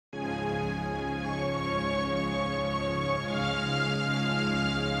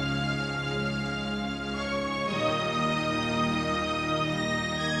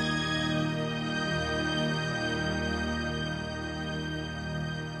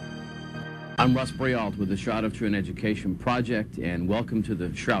I'm Russ Brialt with the Shroud of Turin Education Project, and welcome to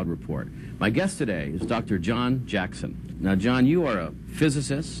the Shroud Report. My guest today is Dr. John Jackson. Now, John, you are a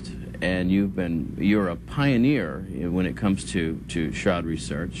physicist, and you're a pioneer when it comes to shroud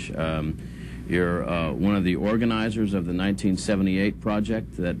research. You're one of the organizers of the 1978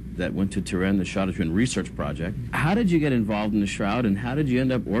 project that went to Turin, the Shroud of Turin Research Project. How did you get involved in the shroud, and how did you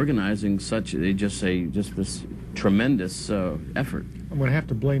end up organizing such this tremendous effort? I'm going to have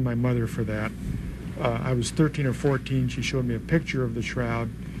to blame my mother for that. I was 13 or 14. She showed me a picture of the shroud,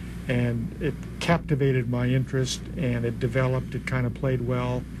 and it captivated my interest, and it developed. It kind of played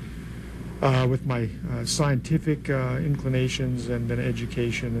well with my scientific inclinations, and then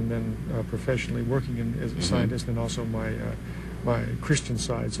education, and then professionally working as a scientist, and also my Christian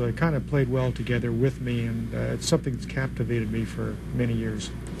side. So it kind of played well together with me, and it's something that's captivated me for many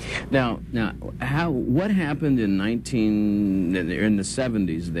years. Now, what happened in the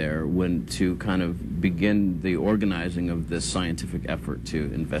 70s there to kind of begin the organizing of this scientific effort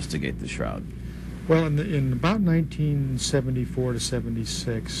to investigate the shroud? Well, in about 1974 to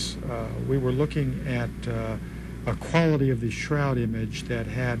 76, we were looking at a quality of the shroud image that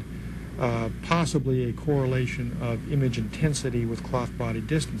had possibly a correlation of image intensity with cloth body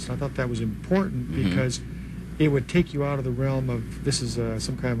distance. I thought that was important because it would take you out of the realm of this is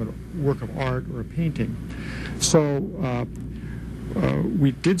some kind of a work of art or a painting. So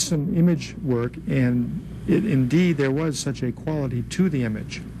we did some image work, and indeed there was such a quality to the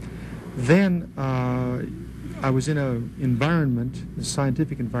image. Then I was in a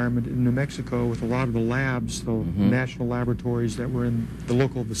scientific environment in New Mexico with a lot of the labs, the national laboratories that were in the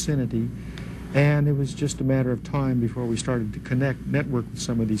local vicinity, and it was just a matter of time before we started to network with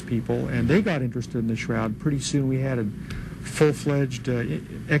some of these people, and they got interested in the shroud. Pretty soon we had a full-fledged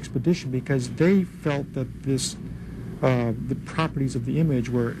expedition because they felt that the properties of the image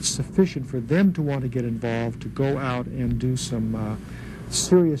were sufficient for them to want to get involved, to go out and do some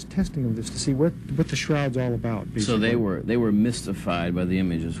serious testing of this to see what the shroud's all about, basically. So they were mystified by the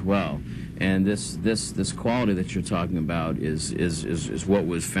image as well, and this quality that you're talking about is what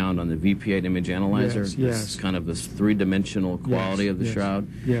was found on the VP8 image analyzer. Yes. Kind of this three-dimensional quality of the shroud.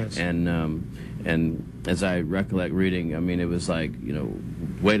 Yes. And as I recollect reading, I mean, it was like,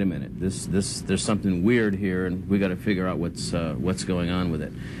 wait a minute, there's something weird here, and we got to figure out what's going on with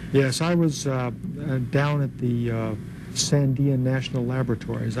it. Yes, I was down at the Sandia National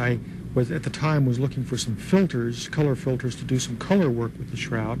Laboratories. I was at the time looking for some filters, color filters, to do some color work with the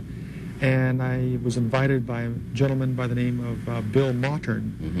shroud, and I was invited by a gentleman by the name of Bill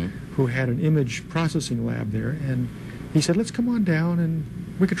Mautern, who had an image processing lab there, and he said, let's come on down and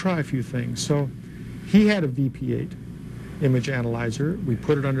we could try a few things. So he had a VP8 image analyzer. We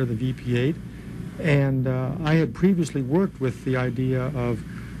put it under the VP8, and I had previously worked with the idea of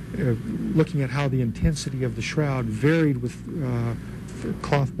looking at how the intensity of the shroud varied with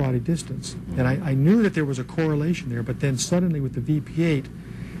cloth body distance. And I knew that there was a correlation there, but then suddenly with the VP8,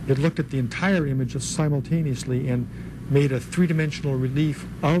 it looked at the entire image simultaneously and made a three-dimensional relief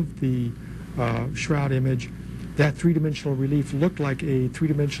of the shroud image. That three-dimensional relief looked like a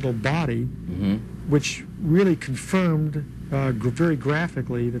three-dimensional body, which really confirmed very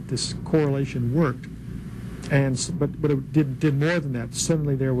graphically that this correlation worked. But it did more than that.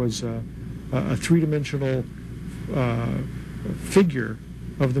 Suddenly there was a three-dimensional figure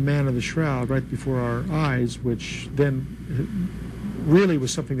of the man of the shroud right before our eyes, which then really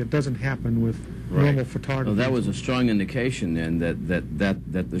was something that doesn't happen with normal photography. Well, that was a strong indication then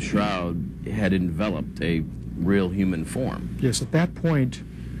that the shroud had enveloped a real human form. Yes, at that point,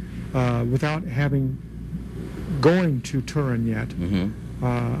 without going to Turin yet,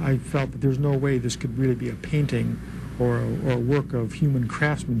 I felt that there's no way this could really be a painting or a work of human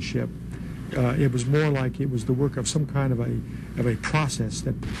craftsmanship. It was more like it was the work of some kind of a process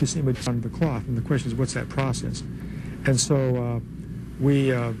that put this image onto the cloth. And the question is, what's that process? And so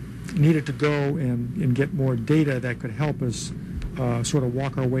we needed to go and get more data that could help us sort of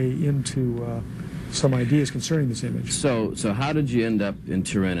walk our way into some ideas concerning this image. So how did you end up in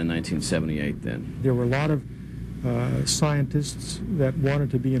Turin in 1978 then? There were a lot of scientists that wanted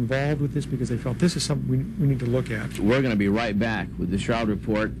to be involved with this because they felt this is something we need to look at. We're going to be right back with the Shroud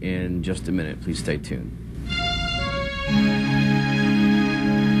Report in just a minute. Please stay tuned.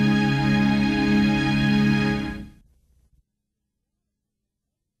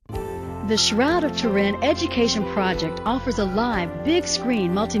 The Shroud of Turin Education Project offers a live,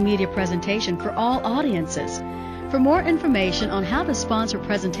 big-screen multimedia presentation for all audiences. For more information on how to sponsor a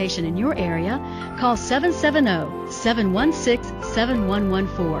presentation in your area, call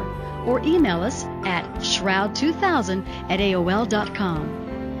 770-716-7114 or email us at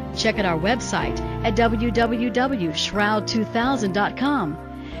shroud2000@aol.com. Check out our website at www.shroud2000.com.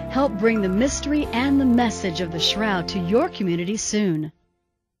 Help bring the mystery and the message of the Shroud to your community soon.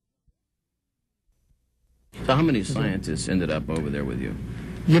 So how many scientists ended up over there with you?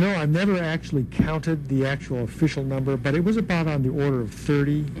 You know, I've never actually counted the actual official number, but it was about on the order of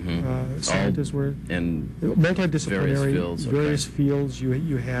 30 scientists were in multidisciplinary, various fields.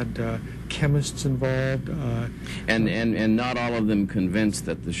 You had chemists involved. And not all of them convinced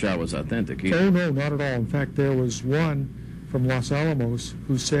that the Shroud was authentic either. Oh, no, not at all. In fact, there was one from Los Alamos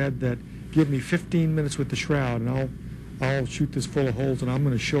who said that, give me 15 minutes with the Shroud, and I'll shoot this full of holes, and I'm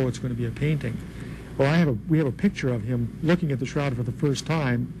going to show it's going to be a painting. Well, we have a picture of him looking at the Shroud for the first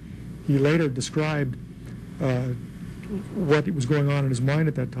time. He later described what was going on in his mind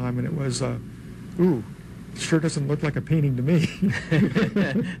at that time, and it was, ooh, sure doesn't look like a painting to me.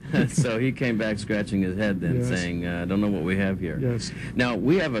 So he came back scratching his head then, saying, I don't know what we have here. Yes. Now,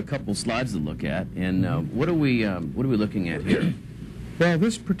 we have a couple slides to look at, and what are we looking at here? Well,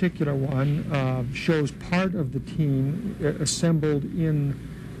 this particular one shows part of the team assembled in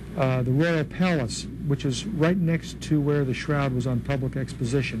the Royal Palace, which is right next to where the Shroud was on public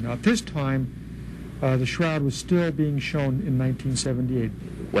exposition. Now, at this time, the Shroud was still being shown in 1978.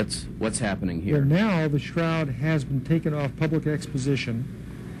 What's happening here? Well, now the Shroud has been taken off public exposition,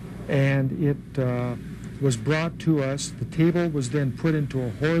 and it was brought to us. The table was then put into a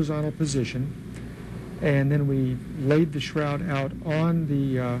horizontal position, and then we laid the Shroud out on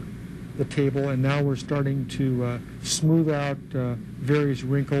the table, and now we're starting to smooth out various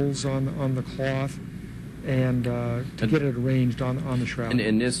wrinkles on the cloth and to get it arranged on the Shroud. And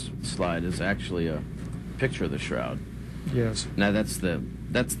in this slide is actually a picture of the Shroud. Yes. Now that's the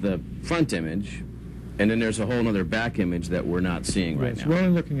front image, and then there's a whole other back image that we're not seeing right now. We're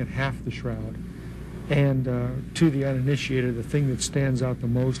only looking at half the Shroud. And to the uninitiated, the thing that stands out the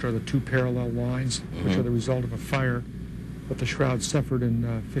most are the two parallel lines, which are the result of a fire that the Shroud suffered in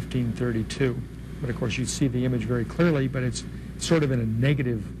 1532. But of course, you see the image very clearly, but it's sort of in a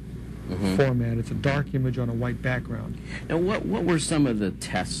negative format. It's a dark image on a white background. Now, what were some of the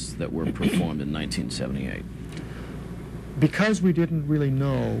tests that were performed in 1978? Because we didn't really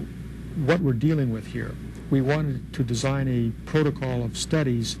know what we're dealing with here, we wanted to design a protocol of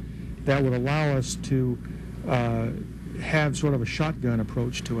studies that would allow us to have sort of a shotgun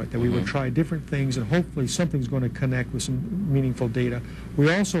approach to it, that we would try different things and hopefully something's going to connect with some meaningful data. We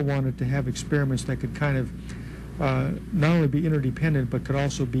also wanted to have experiments that could kind of not only be interdependent but could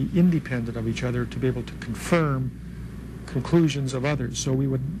also be independent of each other to be able to confirm conclusions of others. So we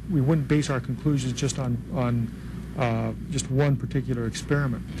wouldn't base our conclusions just on just one particular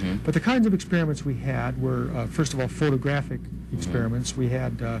experiment. But the kinds of experiments we had were, first of all, photographic experiments. We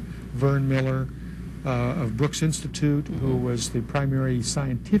had Vern Miller of Brooks Institute, who was the primary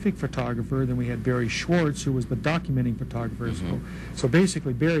scientific photographer. Then we had Barry Schwartz, who was the documenting photographer. So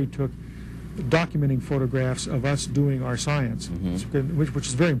basically, Barry took documenting photographs of us doing our science, which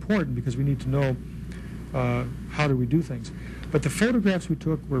is very important because we need to know how do we do things. But the photographs we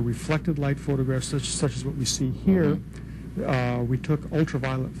took were reflected light photographs, such as what we see here. We took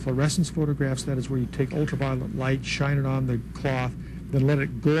ultraviolet fluorescence photographs. That is where you take ultraviolet light, shine it on the cloth, then let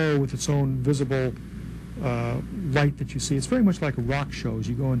it glow with its own visible light that you see. It's very much like rock shows.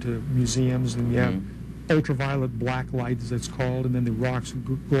 You go into museums and you have ultraviolet black light, as it's called, and then the rocks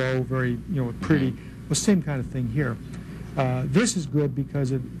glow very, pretty. The same kind of thing here. This is good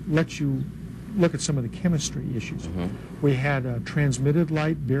because it lets you look at some of the chemistry issues. We had transmitted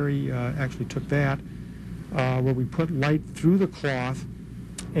light. Barry actually took that, where we put light through the cloth,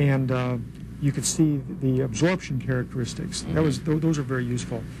 and you could see the absorption characteristics. Those are very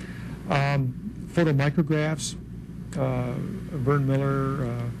useful. Photomicrographs. Vern Miller,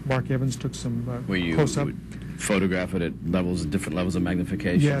 Mark Evans took some close-up. Photograph it at different levels of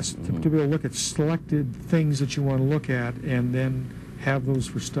magnification. Yes, to be able to look at selected things that you want to look at, and then have those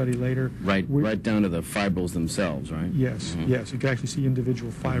for study later. Right down to the fibrils themselves, right? Yes, yes. You can actually see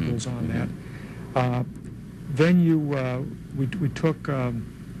individual fibrils on that. Then we took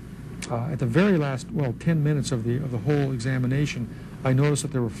at the very last 10 minutes of the whole examination, I noticed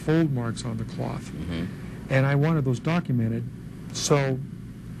that there were fold marks on the cloth, and I wanted those documented. So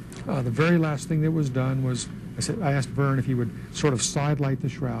the very last thing that was done was I asked Vern if he would sort of sidelight the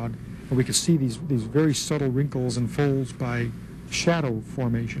Shroud, and we could see these very subtle wrinkles and folds by shadow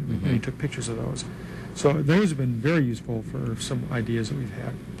formation, and he took pictures of those. So those have been very useful for some ideas that we've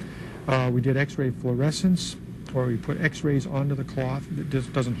had. We did X-ray fluorescence, where we put X-rays onto the cloth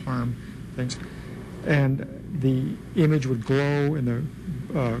that doesn't harm things, and the image would glow in the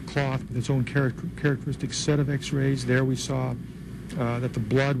cloth with its own characteristic set of X-rays. There we saw that the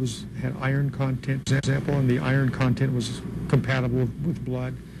blood had iron content, for example, and the iron content was compatible with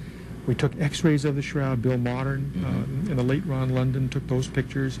blood. We took X-rays of the shroud. Bill Modern in the late Ron London took those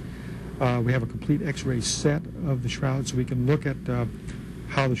pictures. We have a complete X-ray set of the shroud, so we can look at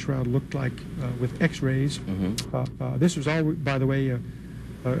how the shroud looked like with X-rays. This was all, by the way,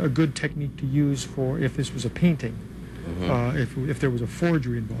 a good technique to use for if this was a painting. If there was a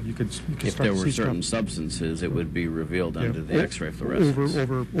forgery involved, you could start to see if there were stuff. certain substances, it would be revealed under the X-ray fluorescence.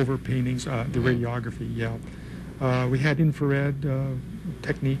 Over paintings, the radiography, yeah. We had infrared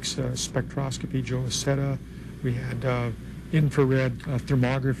techniques, spectroscopy, Joe Aceta. We had infrared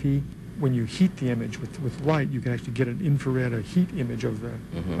thermography. When you heat the image with light, you can actually get an infrared, a heat image of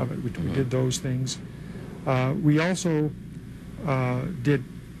it. We did those things. We also did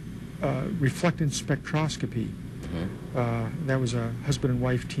reflectance spectroscopy. That was a husband and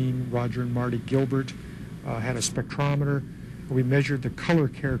wife team. Roger and Marty Gilbert had a spectrometer. We measured the color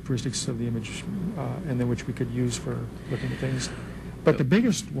characteristics of the image, and then which we could use for looking at things. But the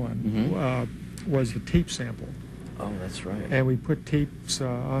biggest one was the tape sample. Oh, that's right. And we put tapes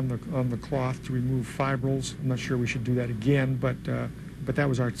on the cloth to remove fibrils. I'm not sure we should do that again, but that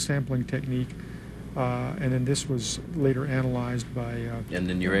was our sampling technique. And then this was later analyzed by... and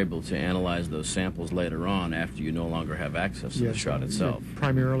then you're able to analyze those samples later on after you no longer have access to the shroud itself.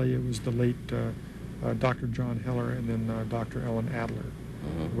 Primarily it was the late Dr. John Heller and then Dr. Ellen Adler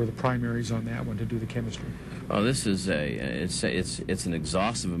were the primaries on that one to do the chemistry. Oh, this is it's an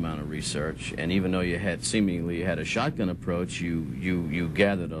exhaustive amount of research, and even though you had a shotgun approach, you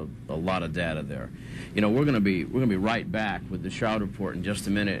gathered a lot of data there. You know, we're going to be right back with the Shroud Report in just a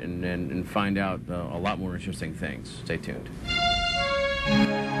minute and find out a lot more interesting things. Stay tuned.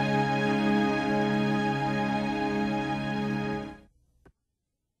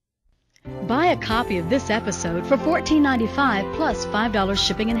 Buy a copy of this episode for $14.95 plus $5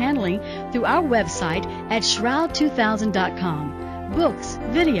 shipping and handling through our website at shroud2000.com. Books,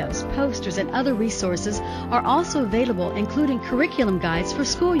 videos, posters, and other resources are also available, including curriculum guides for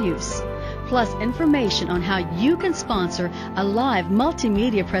school use, plus information on how you can sponsor a live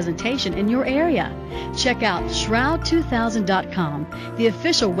multimedia presentation in your area. Check out shroud2000.com, the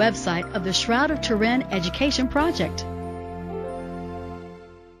official website of the Shroud of Turin Education Project.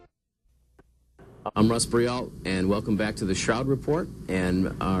 I'm Russ Brial, and welcome back to the Shroud Report.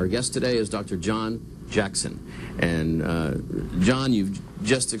 And our guest today is Dr. John Jackson. And John, you've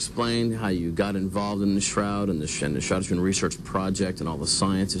just explained how you got involved in the Shroud and the Shroud Research Project and all the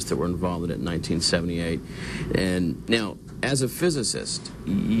scientists that were involved in it in 1978. And now, as a physicist,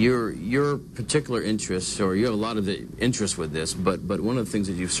 your particular interests, or you have a lot of the interest with this, but one of the things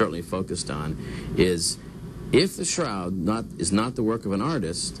that you've certainly focused on is, if the shroud is not the work of an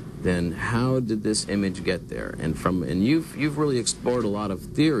artist, then how did this image get there? And you've really explored a lot of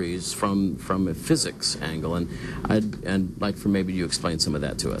theories from a physics angle, and I'd like for maybe you explain some of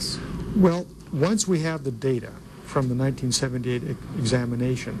that to us. Well, once we have the data from the 1978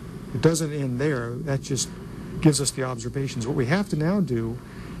 examination, it doesn't end there. That just gives us the observations. What we have to now do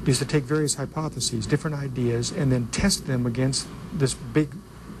is to take various hypotheses, different ideas, and then test them against this big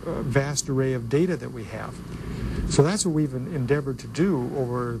vast array of data that we have. So that's what we've endeavored to do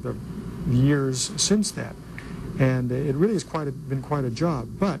over the years since that. And it really has been quite a job.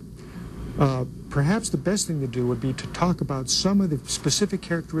 But perhaps the best thing to do would be to talk about some of the specific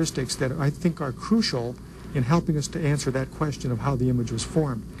characteristics that I think are crucial in helping us to answer that question of how the image was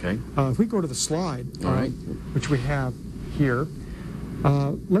formed. Okay. If we go to the slide, all right, which we have here,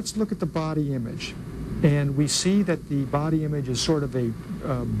 let's look at the body image. And we see that the body image is sort of a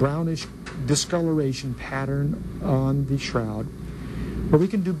brownish discoloration pattern on the shroud. But we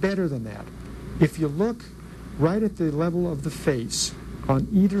can do better than that. If you look right at the level of the face, on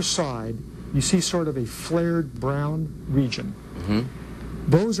either side, you see sort of a flared brown region.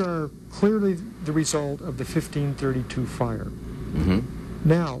 Those are clearly the result of the 1532 fire.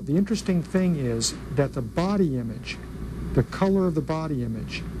 Now, the interesting thing is that the body image, the color of the body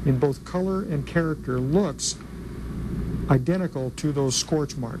image, in both color and character, looks identical to those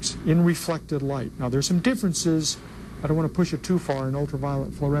scorch marks in reflected light. Now, there's some differences. I don't want to push it too far in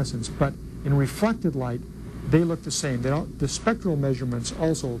ultraviolet fluorescence, but in reflected light, they look the same. The spectral measurements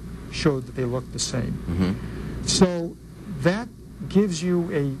also showed that they look the same. So that gives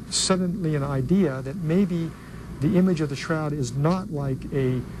you suddenly an idea that maybe the image of the shroud is not like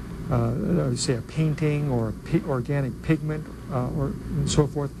say a painting or organic pigment or and so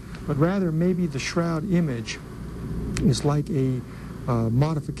forth, but rather maybe the shroud image is like a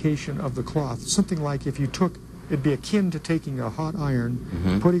modification of the cloth. Something like if you took it'd be akin to taking a hot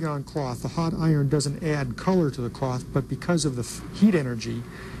iron, putting it on cloth. The hot iron doesn't add color to the cloth, but because of the heat energy,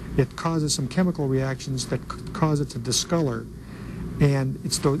 it causes some chemical reactions that cause it to discolor. And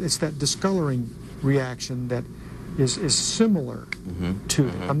it's that discoloring reaction that is similar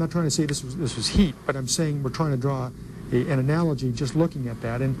to. I'm not trying to say this was heat, but I'm saying we're trying to draw an analogy just looking at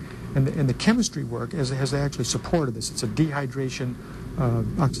that. And the chemistry work has actually supported this. It's a dehydration,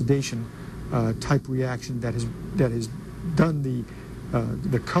 oxidation type reaction that has done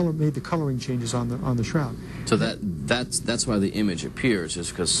made the coloring changes on the shroud. So that's why the image appears, is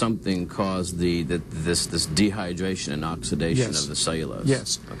because something caused this dehydration and oxidation of the cellulose.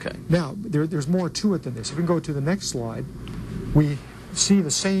 Yes. Okay. Now there's more to it than this. If we can go to the next slide, we see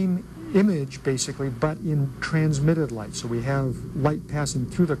the same image basically, but in transmitted light. So we have light passing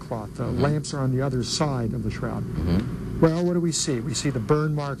through the cloth. The lamps are on the other side of the shroud. Well, what do we see? We see the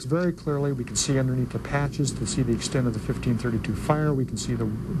burn marks very clearly. We can see underneath the patches to see the extent of the 1532 fire. We can see the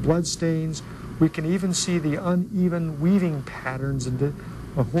blood stains. We can even see the uneven weaving patterns and the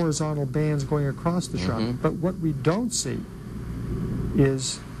horizontal bands going across the shroud. But what we don't see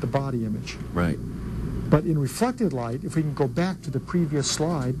is the body image. Right. But in reflected light, if we can go back to the previous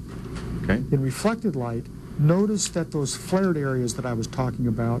slide, in reflected light, notice that those flared areas that I was talking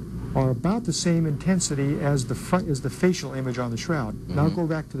about are about the same intensity as the facial image on the shroud. Now go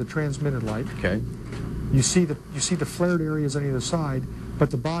back to the transmitted light. Okay. You see the flared areas on either side,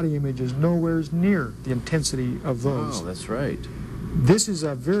 but the body image is nowhere near the intensity of those. Oh, that's right. This is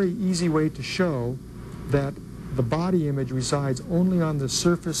a very easy way to show that the body image resides only on the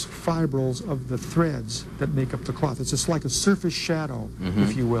surface fibrils of the threads that make up the cloth. It's just like a surface shadow,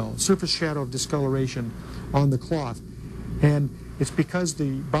 if you will, surface shadow of discoloration on the cloth. And it's because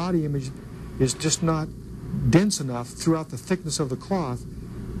the body image is just not dense enough throughout the thickness of the cloth,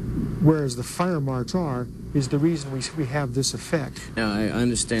 whereas the fire marks is the reason we have this effect. Now, I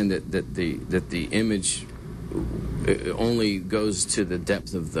understand that the image only goes to the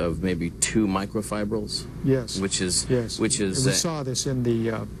depth of maybe 2 microfibrils. Yes. Which is and we saw this in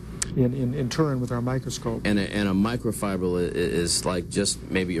the in Turin with our microscope. And a microfibril is like just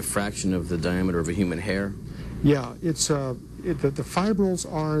maybe a fraction of the diameter of a human hair. Yeah, it's the fibrils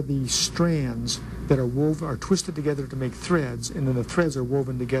are the strands that are twisted together to make threads, and then the threads are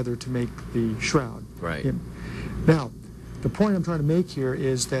woven together to make the shroud. Right. Now, the point I'm trying to make here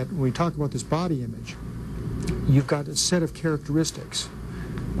is that when we talk about this body image, you've got a set of characteristics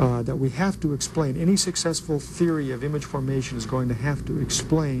that we have to explain. Any successful theory of image formation is going to have to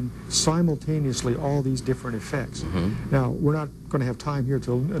explain simultaneously all these different effects. Now, we're not going to have time here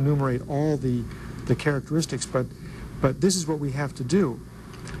to enumerate all the characteristics, but this is what we have to do.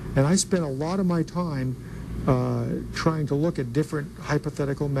 And I spent a lot of my time trying to look at different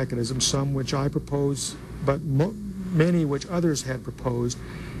hypothetical mechanisms, some which I propose, but many which others had proposed,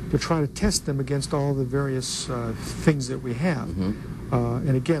 to try to test them against all the various things that we have.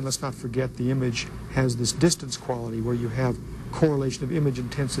 And again, let's not forget the image has this distance quality where you have correlation of image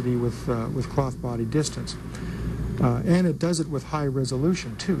intensity with cloth body distance. And it does it with high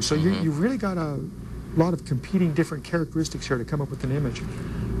resolution too. So you've really got a lot of competing different characteristics here to come up with an image.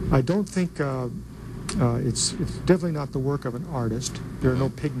 I don't think it's definitely not the work of an artist. There are no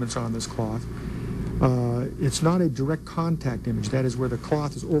pigments on this cloth. It's not a direct contact image. That is where the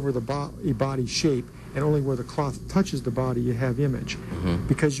cloth is over a body shape, and only where the cloth touches the body you have image.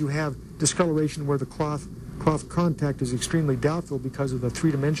 Because you have discoloration where the cloth contact is extremely doubtful because of the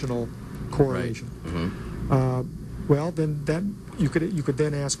three-dimensional correlation. Right. Well, then you could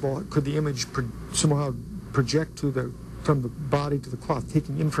then ask, well, could the image somehow project from the body to the cloth,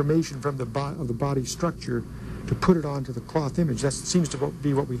 taking information from the body structure to put it onto the cloth image? That seems to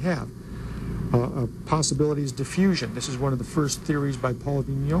be what we have. A possibility is diffusion. This is one of the first theories by Paul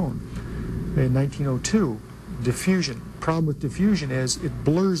Vignon in 1902. Diffusion. Problem with diffusion is it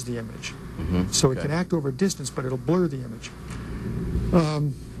blurs the image. So it can act over distance, but it'll blur the image.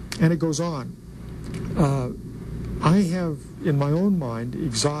 And it goes on. I have, in my own mind,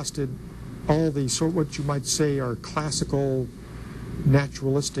 exhausted all the what you might say are classical,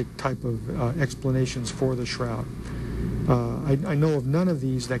 naturalistic type of explanations for the shroud. I know of none of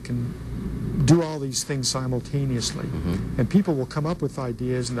these that can do all these things simultaneously. And people will come up with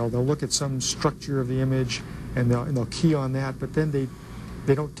ideas, and they'll look at some structure of the image, and they'll key on that, but then they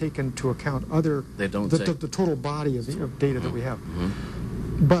don't take into account the total body of data that we have.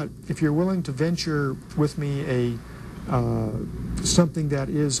 But if you're willing to venture with me something that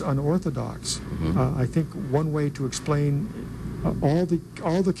is unorthodox, I think one way to explain all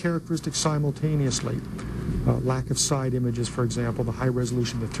the characteristics simultaneously lack of side images, for example, the high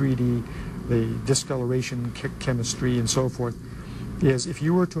resolution, the 3D, the discoloration chemistry, and so forth, is if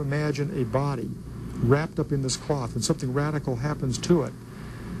you were to imagine a body wrapped up in this cloth and something radical happens to it,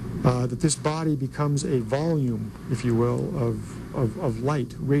 that this body becomes a volume, if you will, of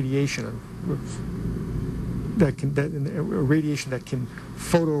light, radiation, radiation that can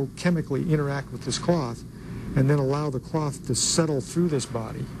photochemically interact with this cloth and then allow the cloth to settle through this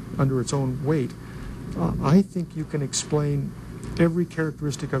body under its own weight. I think you can explain every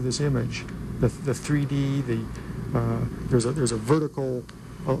characteristic of this image, the 3D, there's a vertical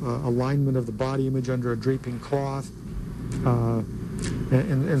alignment of the body image under a draping cloth,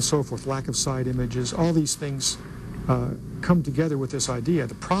 and so forth, lack of side images. All these things come together with this idea.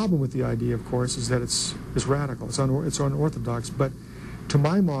 The problem with the idea, of course, is that it's radical, it's unorthodox, but to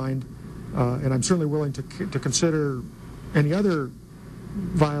my mind, and I'm certainly willing to consider any other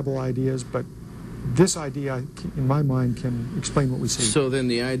viable ideas, but this idea, in my mind, can explain what we see. So then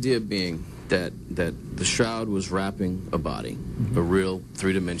the idea being that the shroud was wrapping a body, a real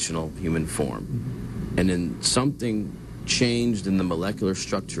three-dimensional human form, and then something changed in the molecular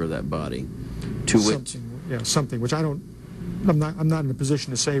structure of that body to something which I'm not in a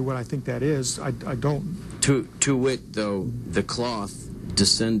position to say what I think that is. I don't. To wit, though, the cloth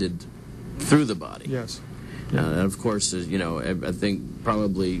descended through the body. Yes. And of course, I think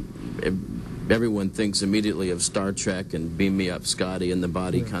probably everyone thinks immediately of Star Trek and Beam Me Up, Scotty, and the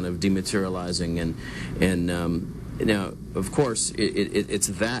body kind of dematerializing, and now, of course, it's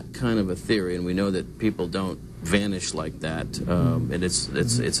that kind of a theory, and we know that people don't vanish like that, and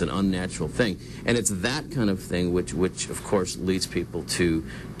it's an unnatural thing, and it's that kind of thing which of course leads people to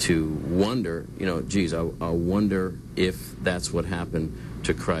wonder, geez, I wonder if that's what happened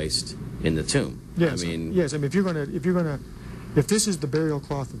to Christ in the tomb. Yes, yes. I mean, if this is the burial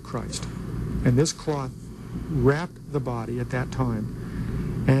cloth of Christ, and this cloth wrapped the body at that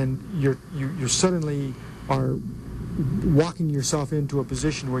time, and you suddenly are walking yourself into a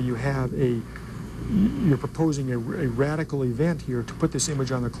position where you're proposing a radical event here to put this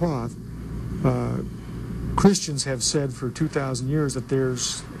image on the cloth. Christians have said for 2,000 years that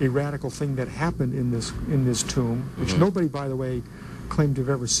there's a radical thing that happened in this tomb, which nobody, by the way, claimed to have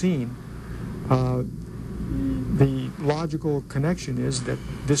ever seen. The logical connection is that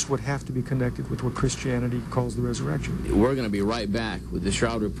this would have to be connected with what Christianity calls the resurrection. We're going to be right back with the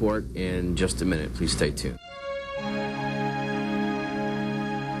Shroud Report in just a minute. Please stay tuned.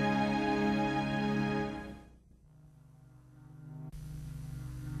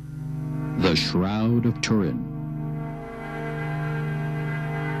 The Shroud of Turin.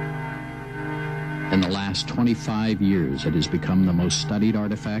 In the last 25 years, it has become the most studied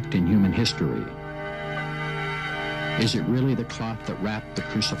artifact in human history. Is it really the cloth that wrapped the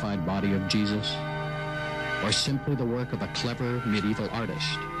crucified body of Jesus? Or simply the work of a clever medieval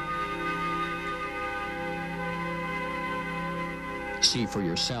artist? See for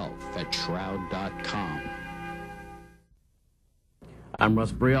yourself at shroud.com. I'm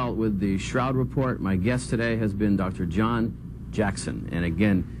Russ Brial with the Shroud Report. My guest today has been Dr. John Jackson. And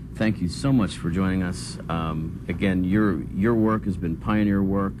again, thank you so much for joining us. Again, your work has been pioneer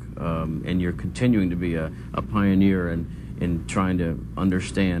work, and you're continuing to be a pioneer in trying to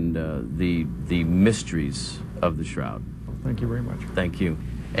understand the mysteries of the Shroud. Well, thank you very much. Thank you.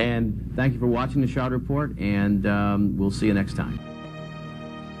 And thank you for watching the Shroud Report, and we'll see you next time.